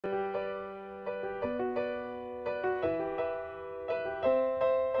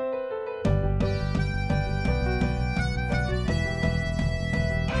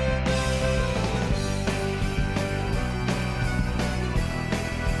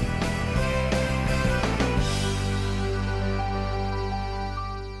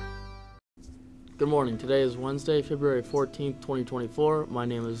Good morning. Today is Wednesday, February 14th, 2024. My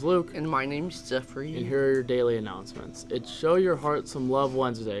name is Luke. And my name's Jeffrey. And here are your daily announcements. It's Show Your Heart Some Love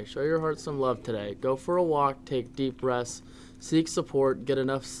Wednesday. Show your heart some love today. Go for a walk, take deep breaths, seek support, get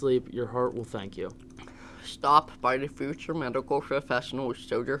enough sleep. Your heart will thank you. Stop by the future medical professional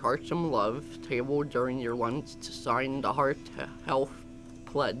Show Your Heart Some Love table during your lunch to sign the Heart Health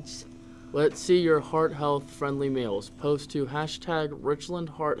Pledge. Let's see your heart health friendly meals. Post to hashtag Richland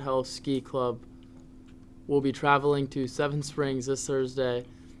Heart Health Ski Club. We'll be traveling to Seven Springs this Thursday,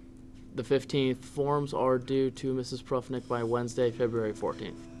 the 15th. Forms are due to Mrs. Prufnick by Wednesday, February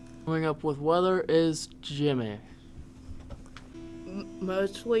 14th. Coming up with weather is Jimmy.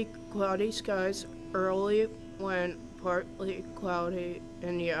 Mostly cloudy skies, early when partly cloudy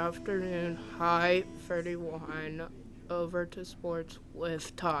in the afternoon, high 31. Over to sports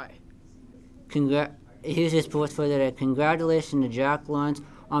with Ty. Here's your sports for today. Congratulations to Jack Lawrence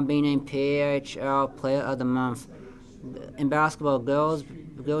on being named PHL Player of the Month. In basketball, girls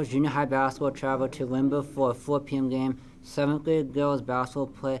junior high basketball travel to Limbo for a 4 p.m. game. 7th grade girls basketball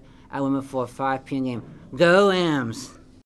play at Limbo for a 5 p.m. game. Go Lambs!